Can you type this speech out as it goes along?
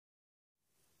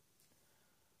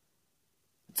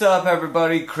What's up,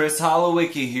 everybody? Chris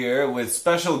Holowicki here with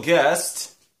special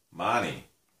guest Monnie.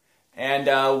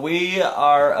 And we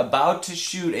are about to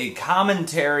shoot a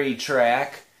commentary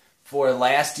track for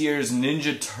last year's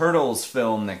Ninja Turtles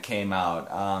film that came out.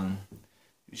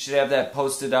 We should have that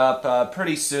posted up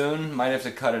pretty soon. Might have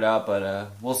to cut it up,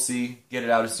 but we'll see. Get it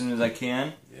out as soon as I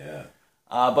can. Yeah.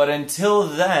 But until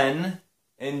then,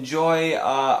 enjoy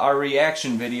our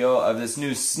reaction video of this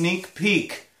new sneak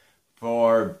peek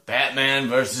for Batman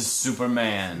vs.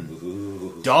 Superman.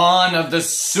 Ooh. Dawn of the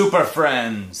Super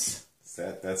Friends.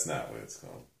 That's not what it's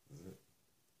called,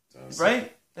 is it?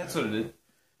 Right? That's what it is.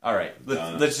 Alright,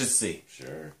 let's just see.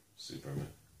 Sure. Superman.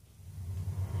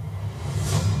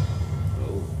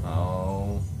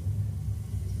 Oh.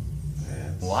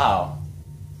 That's... Wow.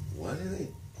 What are they...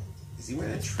 Is he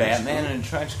wearing a trench Batman coat? in a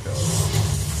trench coat.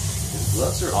 His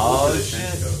gloves are over the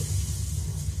trench coat.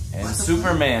 And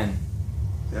Superman.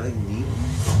 They're like neat.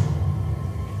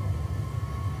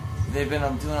 They've been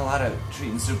doing a lot of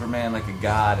treating Superman like a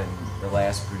god in the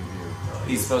last preview. Oh,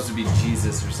 He's supposed to be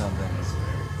Jesus or something. That's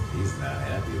weird. He's not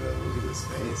happy though. Look at his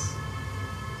face.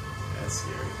 That's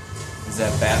scary. Is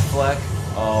that Batfleck?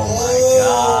 Oh my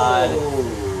god.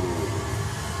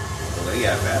 Well, they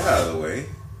got that out of the way.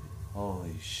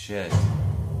 Holy shit.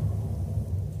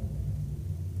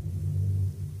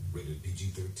 Rated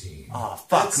PG-13. Oh,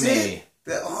 fuck That's me.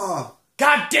 it?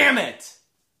 God damn it!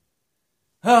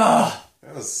 Ah.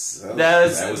 That was pretty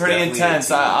definitely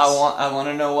intense. a I want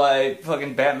to know why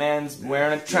fucking Batman's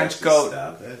wearing a trench coat,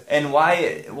 and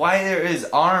why are his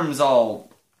arms all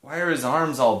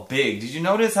big? Did you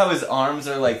notice how his arms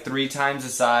are like 3 times the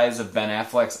size of Ben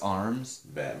Affleck's arms?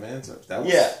 Batman's? That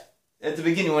was... Yeah, at the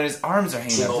beginning when his arms are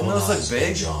hanging up, didn't those look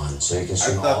big? John, so you can I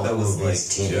stream thought all that the was like movies,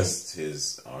 TV. just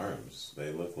his arms.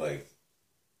 They look like,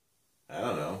 I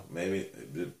don't know, maybe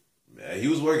he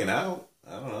was working out.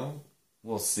 I don't know.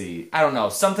 We'll see. I don't know.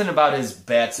 Something about his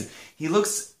bat suit. He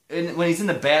looks, when he's in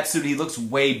the bat suit, he looks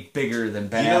way bigger than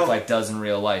Ben Affleck does in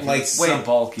real life. Like He's way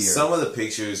bulkier. Some of the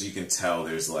pictures you can tell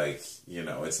there's like,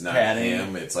 it's not padding.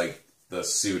 him. It's like the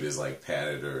suit is like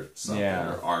padded or something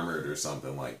or armored or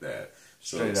something like that.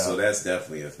 So that's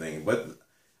definitely a thing. But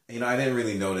I didn't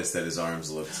really notice that his arms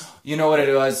looked. You know what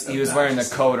it was? He was wearing the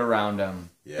coat around him.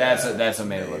 Yeah, that's what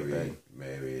made it look big.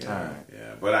 Maybe, yeah. All right.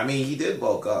 Yeah. But I mean, he did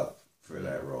bulk up for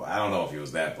that role. I don't know if he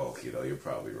was that bulky though. You're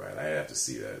probably right. I have to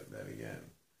see that again.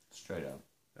 Straight up.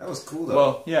 That was cool though.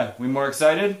 Well, yeah. We more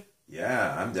excited?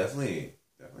 Yeah, I'm definitely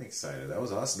excited. That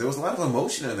was awesome. There was a lot of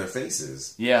emotion in their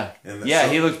faces. Yeah.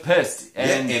 He looked pissed.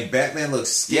 And Batman looked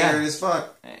scared as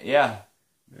fuck. Yeah.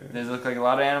 There looked like a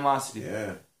lot of animosity.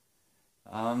 Yeah.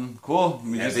 Cool.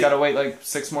 We just gotta wait like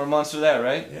 6 more months for that,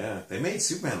 right? Yeah. They made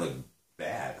Superman look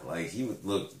bad. Like he would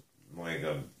look like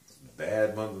a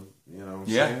bad mother. You know what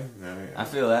I'm saying? I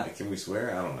feel that. Can we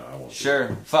swear? I don't know. I won't.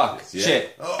 Sure. Fuck. Yeah.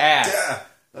 Shit. Oh, ass.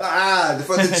 Yeah.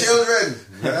 For the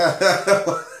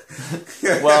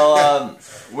children. Well,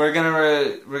 we're gonna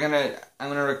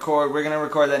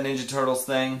record that Ninja Turtles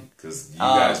thing because you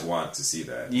guys want to see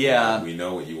that. Yeah, we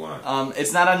know what you want.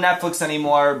 It's not on Netflix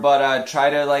anymore, but try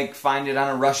to like find it on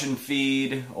a Russian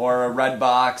feed or a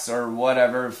Redbox or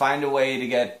whatever. Find a way to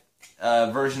get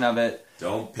a version of it.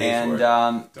 Don't pay for it.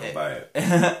 Don't buy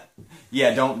it.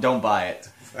 Yeah, don't buy it.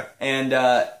 And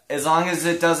as long as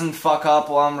it doesn't fuck up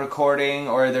while I'm recording,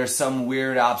 or there's some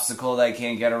weird obstacle that I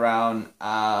can't get around,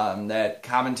 that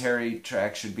commentary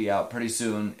track should be out pretty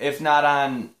soon. If not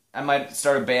I might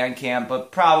start a Bandcamp,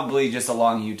 but probably just a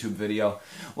long YouTube video.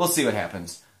 We'll see what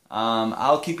happens.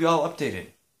 I'll keep you all updated.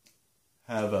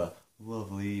 Have a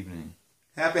lovely evening.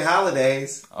 Happy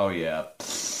holidays. Oh yeah.